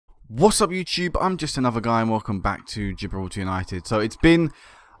What's up YouTube, I'm just another guy and welcome back to Gibraltar United. So it's been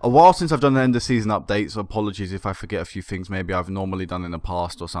a while since I've done the end of season updates, so apologies if I forget a few things maybe I've normally done in the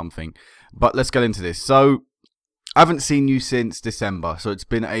past or something. But let's get into this. So I haven't seen you since December, so it's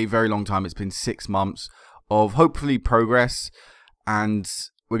been a very long time. It's been 6 months of hopefully progress and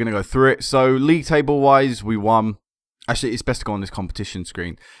we're going to go through it. So league table wise we won. Actually, it's best to go on this competition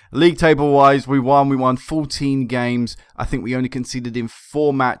screen. League table-wise, we won 14 games. I think we only conceded in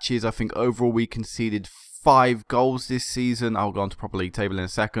 4 matches. I think overall we conceded 5 goals this season. I'll go on to proper league table in a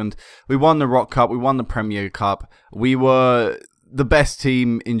second. We won the Rock Cup. We won the Premier Cup. We were the best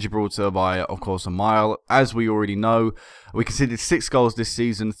team in Gibraltar by, of course, a mile. As we already know, we conceded 6 goals this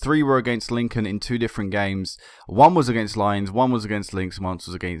season. 3 were against Lincoln in 2 different games. 1 was against Lions, 1 was against Lynx, 1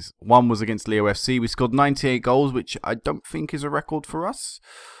 was against Leo FC. We scored 98 goals, which I don't think is a record for us.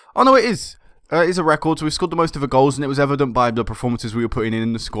 Oh no, it is. It is a record. So we scored the most of the goals, and it was evident by the performances we were putting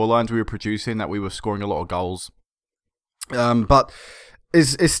in the scorelines we were producing that we were scoring a lot of goals. But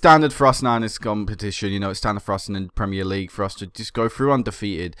it's standard for us now in this competition. You know, it's standard for us in the Premier League for us to just go through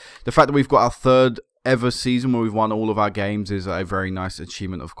undefeated. The fact that we've got our 3rd ever season where we've won all of our games is a very nice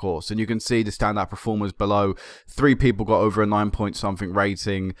achievement, of course. And you can see the standout performers below. 3 people got over a 9-point-something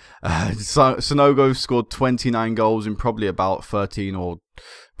rating. Sonogo scored 29 goals in probably about 13 or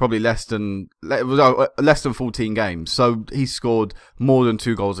probably less than 14 games. So he scored more than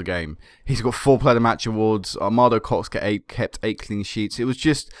 2 goals a game. He's got 4 player of the match awards. Armando Cox kept 8 clean sheets. It was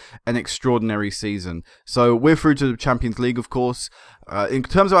just an extraordinary season. So we're through to the Champions League, of course. In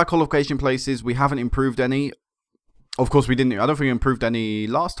terms of our qualification places, we haven't improved any. Of course, we didn't. I don't think we improved any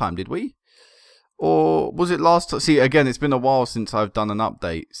last time, did we? Or was it last time? See, again, it's been a while since I've done an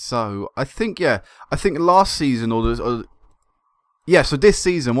update. So I think, yeah, I think last season yeah, so this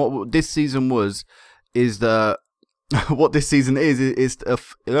season, what this season was, is the what this season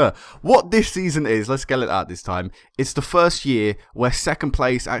what this season is. Let's get it out this time. It's the first year where 2nd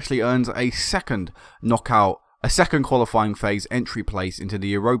place actually earns a 2nd knockout, a 2nd qualifying phase entry place into the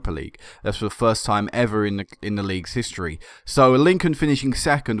Europa League. That's for the first time ever in the league's history. So Lincoln finishing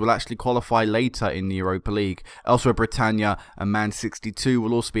 2nd will actually qualify later in the Europa League. Elsewhere, Britannia and Man 62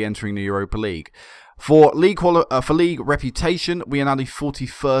 will also be entering the Europa League. For league reputation, we are now the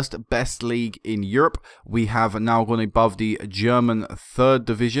 41st best league in Europe. We have now gone above the German 3rd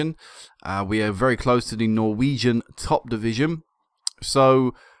division. We are very close to the Norwegian top division.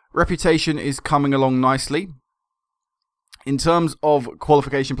 So reputation is coming along nicely. In terms of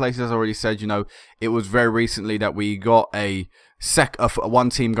qualification places, as I already said, you know, it was very recently that we got one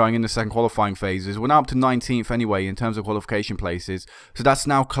team going in the 2nd qualifying phases. We're now up to 19th anyway in terms of qualification places. So that's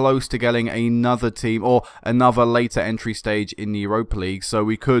now close to getting another team or another later entry stage in the Europa League. So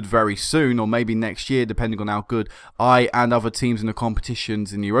we could very soon, or maybe next year, depending on how good I and other teams in the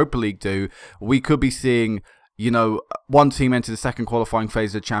competitions in the Europa League do, we could be seeing, you know, one team enter the 2nd qualifying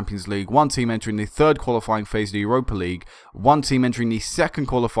phase of the Champions League, one team entering the 3rd qualifying phase of the Europa League, one team entering the 2nd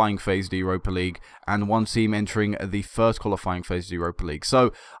qualifying phase of the Europa League, and one team entering the 1st qualifying phase of the Europa League.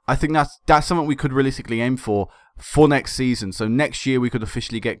 So I think that's something we could realistically aim for next season. So next year we could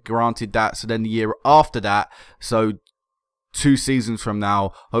officially get granted that. So then the year after that, so 2 seasons from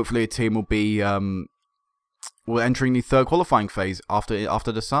now, hopefully a team will be we're entering the 3rd qualifying phase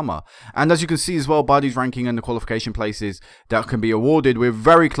after the summer. And as you can see as well by these ranking and the qualification places that can be awarded, we're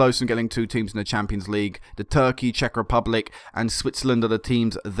very close to getting 2 teams in the Champions League. The Turkey, Czech Republic and Switzerland are the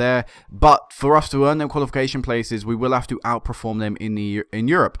teams there. But for us to earn them qualification places, we will have to outperform them in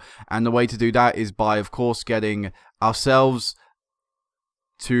Europe. And the way to do that is by, of course, getting ourselves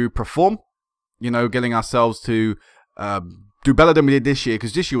to perform. You know, getting ourselves to do better than we did this year,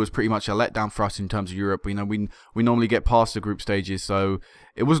 because this year was pretty much a letdown for us in terms of Europe. You know, we normally get past the group stages, so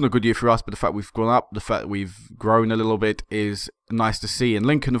it wasn't a good year for us. But the fact we've gone up, the fact that we've grown a little bit is nice to see. And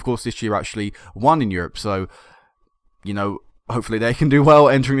Lincoln, of course, this year actually won in Europe, so you know, hopefully they can do well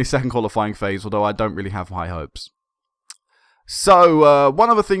entering the 2nd qualifying phase. Although I don't really have high hopes. So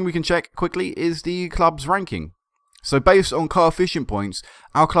one other thing we can check quickly is the club's ranking. So based on coefficient points,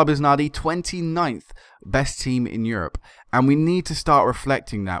 our club is now the 29th best team in Europe. And we need to start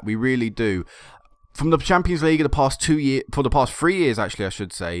reflecting that. We really do. From the Champions League for the past 3 years, actually, I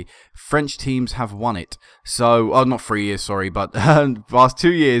should say, French teams have won it. So, oh, not 3 years, sorry, but the past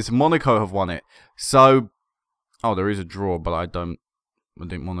 2 years, Monaco have won it. So, oh, there is a draw, but I didn't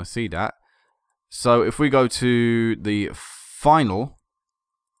want to see that. So, if we go to the final,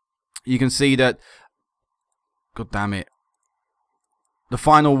 you can see that, God damn it. The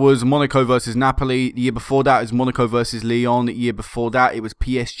final was Monaco versus Napoli. The year before that is Monaco versus Lyon. The year before that, it was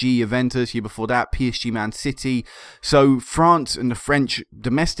PSG Juventus. The year before that, PSG Man City. So France and the French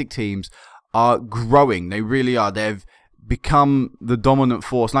domestic teams are growing. They really are. They've become the dominant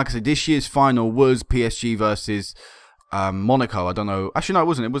force. Like I said, this year's final was PSG versus Monaco. I don't know. Actually, no, it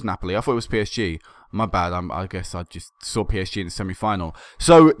wasn't. It was Napoli. I thought it was PSG. My bad. I guess I just saw PSG in the semi-final.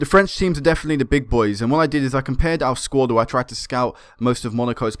 So the French teams are definitely the big boys. And what I did is I compared our squad, or I tried to scout most of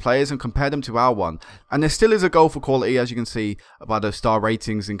Monaco's players and compare them to our one. And there still is a goal for quality, as you can see by the star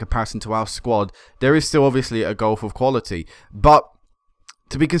ratings in comparison to our squad. There is still obviously a goal for quality. But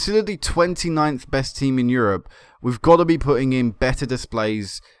to be considered the 29th best team in Europe, we've got to be putting in better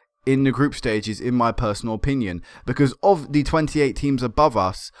displays in the group stages, in my personal opinion. Because of the 28 teams above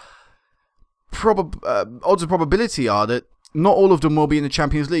us, odds of probability are that not all of them will be in the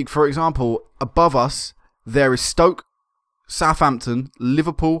Champions League. For example, above us, there is Stoke, Southampton,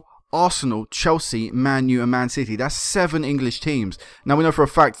 Liverpool, Arsenal, Chelsea, Man U and Man City. That's 7 English teams. Now, we know for a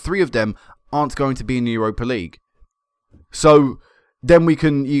fact 3 of them aren't going to be in the Europa League. So then we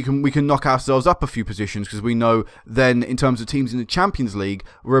can knock ourselves up a few positions, because we know then in terms of teams in the Champions League,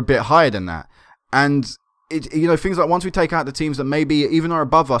 we're a bit higher than that. And things like once we take out the teams that maybe even are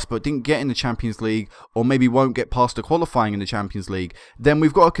above us but didn't get in the Champions League, or maybe won't get past the qualifying in the Champions League, then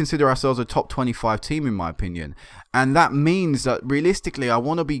we've got to consider ourselves a top 25 team, in my opinion. And that means that realistically I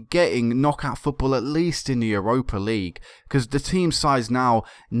want to be getting knockout football at least in the Europa League, because the team size now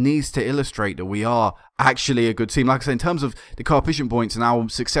needs to illustrate that we are actually a good team. Like I said, in terms of the coefficient points and our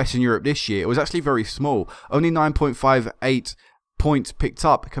success in Europe this year, it was actually very small. Only 9.58 points picked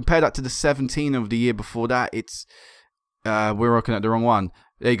up. Compare that to the 17 of the year before that. It's we're looking at the wrong one.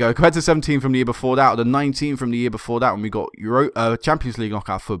 There you go. Compared to 17 from the year before that, or the 19 from the year before that, when we got Champions League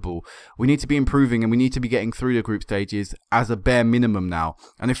knockout football, we need to be improving, and we need to be getting through the group stages as a bare minimum now.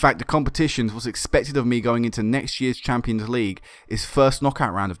 And in fact, the competitions, what's expected of me going into next year's Champions League, is first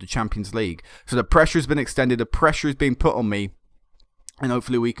knockout round of the Champions League. So the pressure has been extended, the pressure is being put on me, and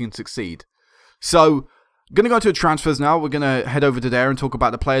hopefully we can succeed. So going to go to transfers now. We're going to head over to there and talk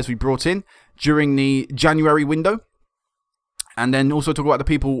about the players we brought in during the January window. And then also talk about the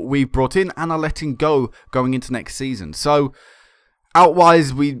people we've brought in and are letting go going into next season. So,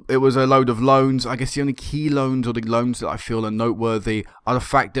 out-wise, it was a load of loans. I guess the only key loans, or the loans that I feel are noteworthy, are the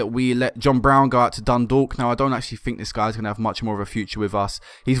fact that we let John Brown go out to Dundalk. Now, I don't actually think this guy's going to have much more of a future with us.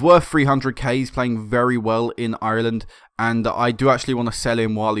 He's worth 300k. He's playing very well in Ireland. And I do actually want to sell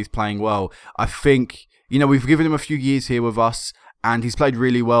him while he's playing well. I think, we've given him a few years here with us, and he's played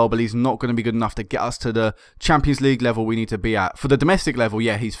really well, but he's not going to be good enough to get us to the Champions League level we need to be at. For the domestic level,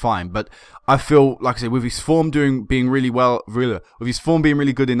 yeah, he's fine. But I feel, like I said, with his form being really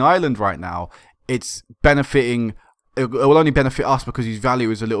good in Ireland right now, it's benefiting. It will only benefit us because his value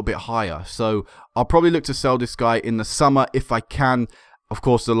is a little bit higher. So I'll probably look to sell this guy in the summer if I can. Of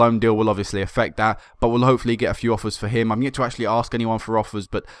course, the loan deal will obviously affect that, but we'll hopefully get a few offers for him. I'm yet to actually ask anyone for offers,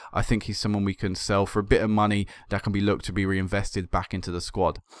 but I think he's someone we can sell for a bit of money that can be looked to be reinvested back into the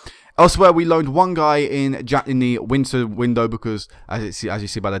squad. Elsewhere, we loaned one guy in the winter window because, as you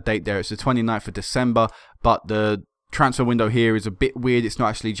see by the date there, it's the 29th of December, but the transfer window here is a bit weird. It's not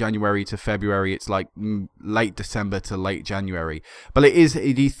actually January to February. It's like late December to late January. But it is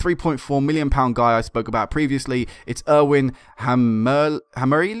the £3.4 million guy I spoke about previously. It's Erwin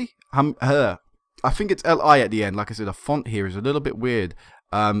Hammerly. I think it's L-I at the end. Like I said, the font here is a little bit weird.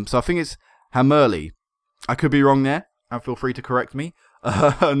 So I think it's Hammerly. I could be wrong there, and feel free to correct me.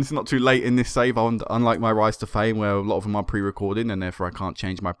 And it's not too late in this save, unlike my Rise to Fame, where a lot of them are pre-recorded, and therefore I can't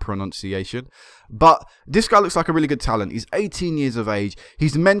change my pronunciation. But this guy looks like a really good talent. He's 18 years of age.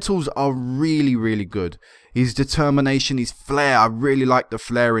 His mentals are really, really good. His determination, his flair, I really like the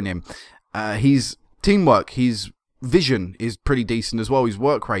flair in him. His teamwork, his vision is pretty decent as well. His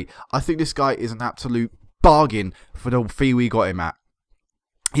work rate. I think this guy is an absolute bargain for the fee we got him at.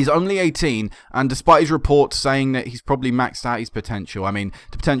 He's only 18, and despite his reports saying that he's probably maxed out his potential, I mean,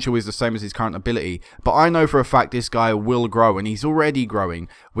 the potential is the same as his current ability, but I know for a fact this guy will grow, and he's already growing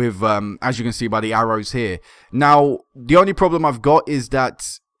with, as you can see by the arrows here. Now, the only problem I've got is that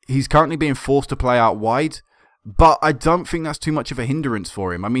he's currently being forced to play out wide, but I don't think that's too much of a hindrance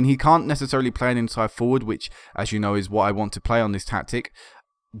for him. I mean, he can't necessarily play an inside forward, which, as you know, is what I want to play on this tactic,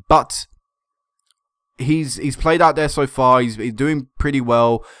 but he's played out there so far. He's doing pretty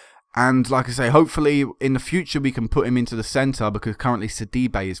well, and like I say, hopefully in the future we can put him into the centre, because currently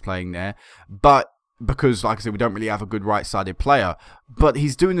Sidibe is playing there, but because, like I said, we don't really have a good right-sided player, but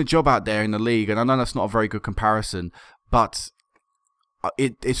he's doing the job out there in the league, and I know that's not a very good comparison, but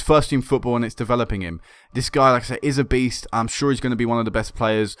it's first team football and it's developing him. This guy, like I said, is a beast. I'm sure he's going to be one of the best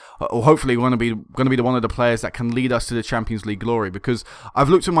players, or hopefully going to be one of the players that can lead us to the Champions League glory. Because I've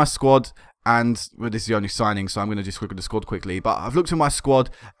looked at my squad, and well, this is the only signing, so I'm going to just look at the squad quickly. But I've looked at my squad,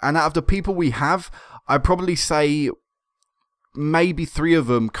 and out of the people we have, I'd probably say maybe 3 of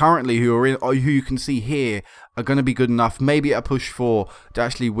them currently who are in, or who you can see here, are going to be good enough, maybe at a push for, to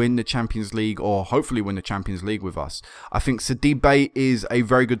actually win the Champions League, or hopefully win the Champions League with us. I think Sidibe is a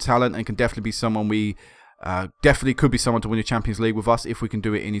very good talent and can definitely be someone definitely could be someone to win the Champions League with us if we can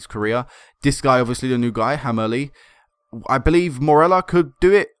do it in his career. This guy, obviously the new guy, Hammerly. I believe Morella could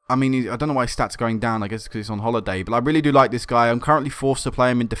do it. I mean, I don't know why his stats are going down. I guess because he's on holiday. But I really do like this guy. I'm currently forced to play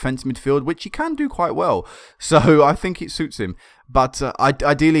him in defense midfield, which he can do quite well. So I think it suits him. But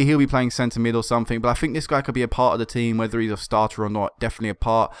ideally, he'll be playing centre mid or something. But I think this guy could be a part of the team, whether he's a starter or not. Definitely a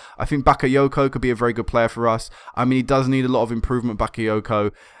part. I think Bakayoko could be a very good player for us. I mean, he does need a lot of improvement,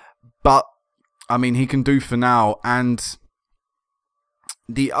 Bakayoko. But, I mean, he can do for now. And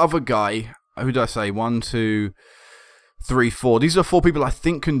the other guy, who did I say? 1, 2... 3, 4. These are 4 people I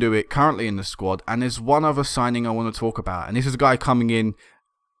think can do it currently in the squad. And there's one other signing I want to talk about. And this is a guy coming in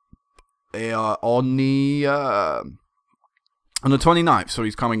on the 29th. So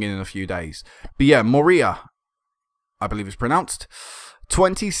he's coming in a few days. But yeah, Moria, I believe it's pronounced.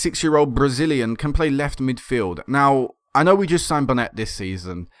 26-year-old Brazilian, can play left midfield. Now, I know we just signed Bonnet this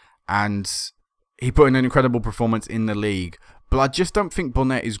season. And he put in an incredible performance in the league. But I just don't think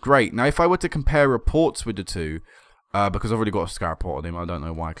Bonnet is great. Now, if I were to compare reports with the two, because I've already got a scout report on him. I don't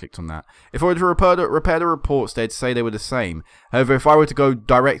know why I clicked on that. If I were to repair the reports, they'd say they were the same. However, if I were to go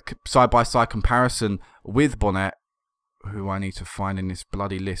direct side-by-side comparison with Bonnet, who I need to find in this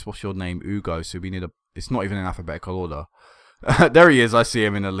bloody list. What's your name? Ugo. So we need a... It's not even in alphabetical order. There he is. I see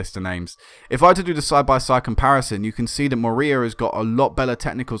him in a list of names. If I had to do the side-by-side comparison, you can see that Moria has got a lot better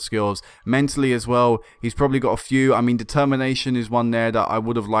technical skills. Mentally as well, he's probably got a few. I mean, determination is one there that I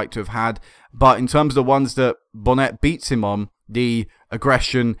would have liked to have had. But in terms of the ones that Bonnet beats him on, the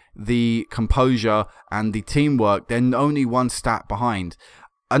aggression, the composure, and the teamwork, they're only one stat behind.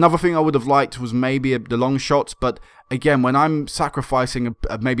 Another thing I would have liked was maybe the long shots, but again, when I'm sacrificing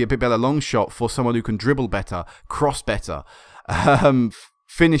maybe a bit better long shot for someone who can dribble better, cross better,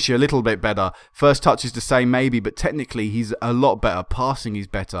 finish a little bit better, first touch is the same maybe, but technically he's a lot better, passing is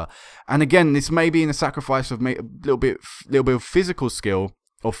better. And again, this may be in a sacrifice of a little bit of physical skill,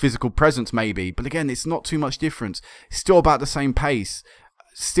 or physical presence maybe, but again, it's not too much difference. It's still about the same pace,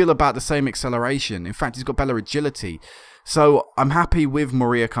 still about the same acceleration. In fact, he's got better agility. So I'm happy with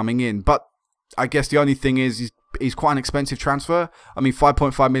Moria coming in, but I guess the only thing is he's quite an expensive transfer. I mean,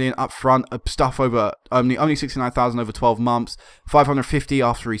 5.5 million up front, stuff over only 69,000 over 12 months, 550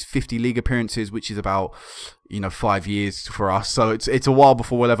 after his 50 league appearances, which is about 5 years for us. So it's a while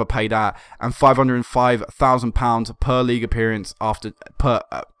before we'll ever pay that, and 505,000 pounds per league appearance after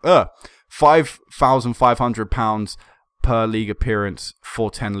 £5,500 per league appearance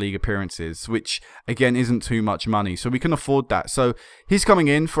for 10 league appearances, which again isn't too much money, so we can afford that. So he's coming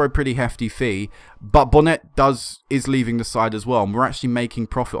in for a pretty hefty fee, but Bonnet is leaving the side as well, and we're actually making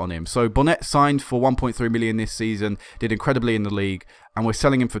profit on him. So Bonnet signed for 1.3 million this season, did incredibly in the league, and we're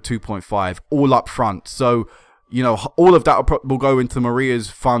selling him for 2.5 all up front. So all of that will go into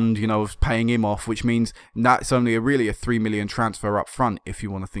Maria's fund, of paying him off, which means that's only really a 3 million transfer up front, if you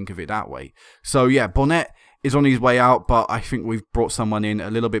want to think of it that way. So yeah, Bonnet is on his way out, but I think we've brought someone in a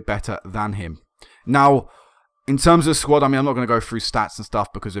little bit better than him. Now, in terms of squad, I mean, I'm not going to go through stats and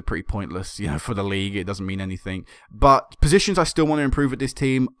stuff because they're pretty pointless, for the league. It doesn't mean anything. But positions I still want to improve at this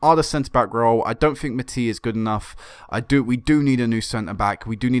team are the centre-back role. I don't think Mati is good enough. We do need a new centre-back.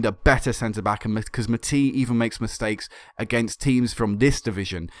 We do need a better centre-back, because Mati even makes mistakes against teams from this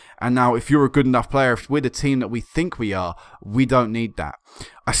division. And now, if you're a good enough player, if we're the team that we think we are, we don't need that.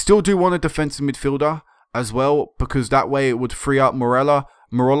 I still do want a defensive midfielder as well, because that way it would free up Morella,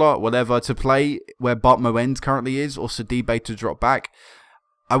 whatever, to play where Bart Moens currently is, or Sidibe to drop back.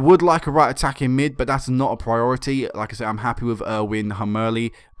 I would like a right attacking mid, but that's not a priority. Like I said, I'm happy with Erwin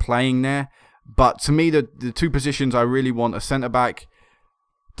Hammerly playing there. But to me, the two positions I really want are centre-back,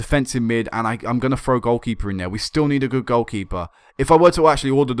 defensive mid, and I'm going to throw goalkeeper in there. We still need a good goalkeeper. If I were to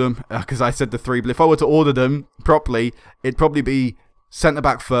actually order them, because I said the 3, but if I were to order them properly, it'd probably be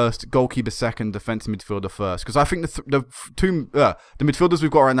centre-back first, goalkeeper second, defensive midfielder first. Because I think the midfielders we've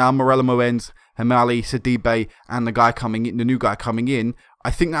got right now, Morella Moens, Hamali, Sidibe, and the new guy coming in,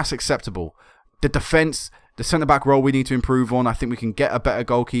 I think that's acceptable. The defence, the centre-back role we need to improve on. I think we can get a better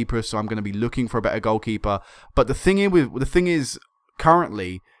goalkeeper, so I'm going to be looking for a better goalkeeper. But the thing is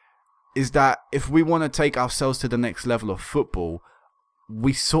currently, is that if we want to take ourselves to the next level of football,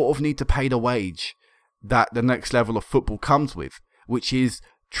 we sort of need to pay the wage that the next level of football comes with, which is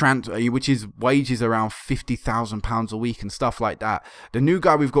wages around £50,000 a week and stuff like that. The new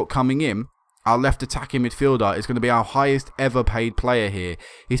guy we've got coming in, our left attacking midfielder, is going to be our highest ever paid player here.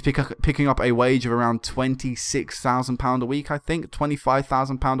 He's picking up a wage of around £26,000 a week, I think,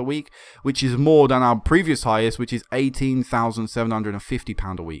 £25,000 a week, which is more than our previous highest, which is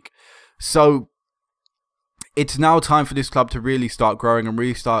 £18,750 a week. So it's now time for this club to really start growing and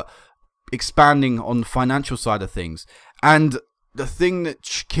really start expanding on the financial side of things. And the thing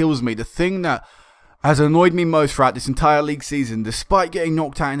that kills me, the thing that has annoyed me most throughout this entire league season, despite getting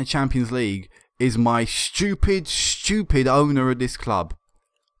knocked out in the Champions League, is my stupid owner of this club.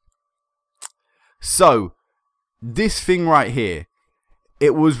 So, this thing right here,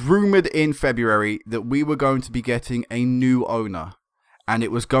 it was rumoured in February that we were going to be getting a new owner, and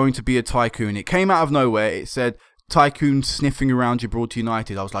it was going to be a tycoon. It came out of nowhere. It said, tycoon sniffing around Gibraltar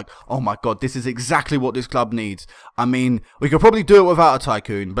United. I was like, oh my god, this is exactly what this club needs. I mean, we could probably do it without a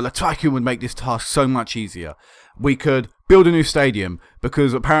tycoon, but a tycoon would make this task so much easier. We could build a new stadium,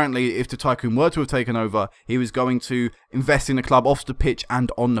 because apparently if the tycoon were to have taken over, he was going to invest in the club off the pitch and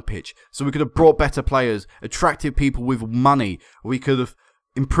on the pitch. So we could have brought better players, attracted people with money. We could have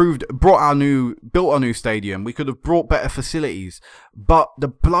built our new stadium. We could have brought better facilities. But the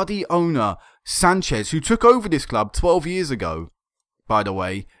bloody owner, Sanchez, who took over this club 12 years ago, by the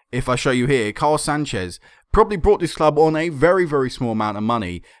way, if I show you here, Carlos Sanchez probably brought this club on a very, very small amount of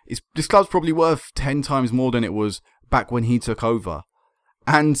money. This club's probably worth 10 times more than it was back when he took over.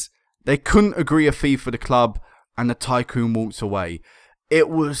 And they couldn't agree a fee for the club, and the tycoon walks away. It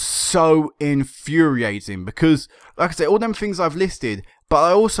was so infuriating because, like I say, all them things I've listed, but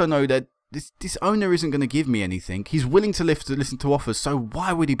I also know that this owner isn't going to give me anything. He's willing to listen to offers, so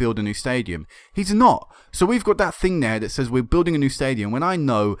why would he build a new stadium? He's not. So we've got that thing there that says we're building a new stadium when I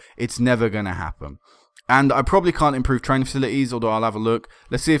know it's never going to happen. And I probably can't improve training facilities, although I'll have a look.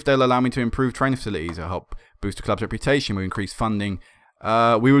 Let's see if they'll allow me to improve training facilities. It'll help boost the club's reputation. We'll increase funding.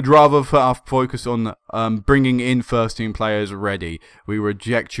 We would rather put our focus on bringing in first-team players ready. We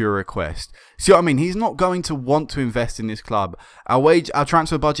reject your request. See what I mean? He's not going to want to invest in this club. Our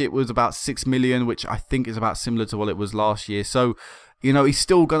transfer budget was about 6 million, which I think is about similar to what it was last year. So, you know, he's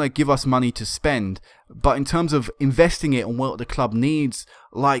still going to give us money to spend. But in terms of investing it on what the club needs,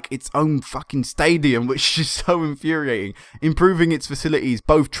 like its own fucking stadium, which is so infuriating, improving its facilities,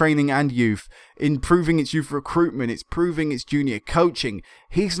 both training and youth, improving its youth recruitment, improving its junior coaching,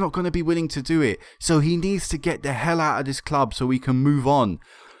 he's not going to be willing to do it. So he needs to get the hell out of this club so we can move on.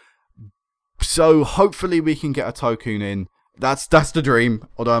 So hopefully we can get a tycoon in. That's the dream,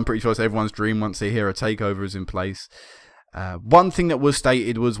 although I'm pretty sure it's everyone's dream once they hear a takeover is in place. One thing that was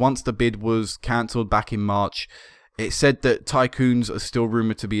stated was once the bid was cancelled back in March, it said that tycoons are still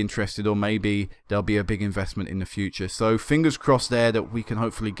rumoured to be interested, or maybe there'll be a big investment in the future. So fingers crossed there that we can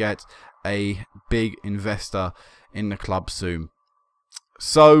hopefully get a big investor in the club soon.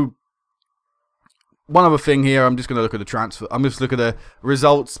 So one other thing here, I'm just going to look at the transfer. I'm just look at the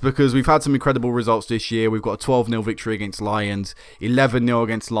results, because we've had some incredible results this year. We've got a 12-0 victory against Lions, 11-0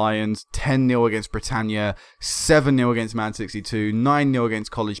 against Lions, 10-0 against Britannia, 7-0 against Man 62, 9-0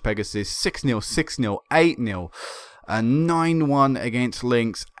 against College Pegasus, 6-0, 6-0, 8-0, 9-1 against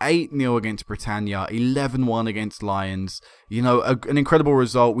Lynx, 8-0 against Britannia, 11-1 against Lions. You know, an incredible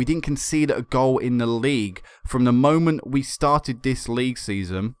result. We didn't concede a goal in the league from the moment we started this league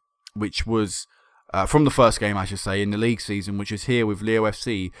season, which was from the first game, I should say, in the league season, which is here with Leo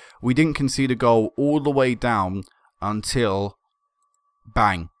FC. We didn't concede a goal all the way down until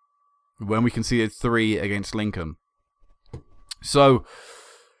bang, when we conceded 3 against Lincoln. So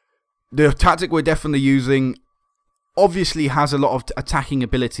the tactic we're definitely using obviously has a lot of attacking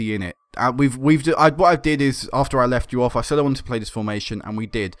ability in it. What I did is, after I left you off, I said I wanted to play this formation, and we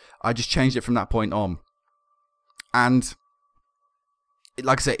did. I just changed it from that point on, and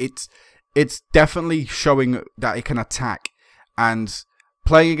like I said, it's definitely showing that it can attack, and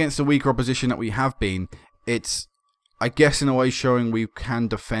playing against the weaker opposition that we have been, it's, I guess, in a way showing we can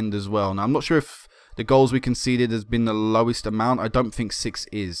defend as well. Now, I'm not sure if the goals we conceded has been the lowest amount. I don't think 6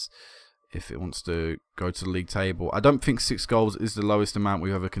 is, if it wants to go to the league table. I don't think 6 goals is the lowest amount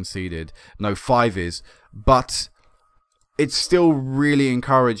we've ever conceded. No, 5 is. But it's still really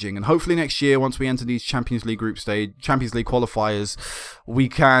encouraging, and hopefully next year, once we enter these Champions League qualifiers, we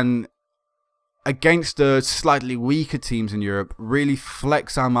can, against the slightly weaker teams in Europe, really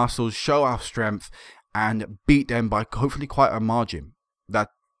flex our muscles, show our strength, and beat them by hopefully quite a margin.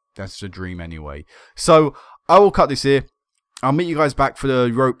 That's the dream anyway. So I will cut this here. I'll meet you guys back for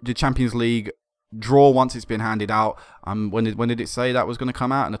the Champions League draw once it's been handed out. When did it say that was going to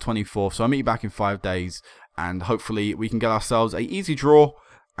come out? On the 24th. So I'll meet you back in 5 days, and hopefully we can get ourselves a easy draw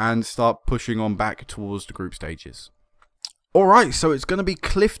and start pushing on back towards the group stages. Alright, so it's going to be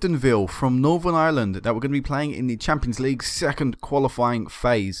Cliftonville from Northern Ireland that we're going to be playing in the Champions League second qualifying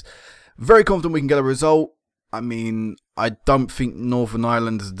phase. Very confident we can get a result. I mean, I don't think Northern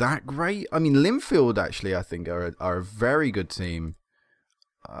Ireland's that great. I mean, Linfield actually, I think, are a very good team.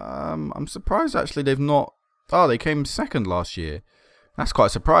 I'm surprised actually they've not... Oh, they came second last year. That's quite a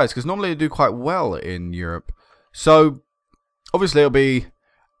surprise, because normally they do quite well in Europe. So, obviously it'll be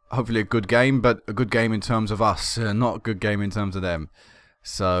hopefully a good game, but a good game in terms of us, not a good game in terms of them.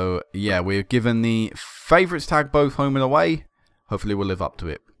 So, yeah, we're given the favourites tag both home and away. Hopefully we'll live up to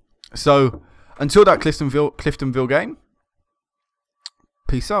it. So, until that Cliftonville game,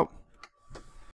 peace out.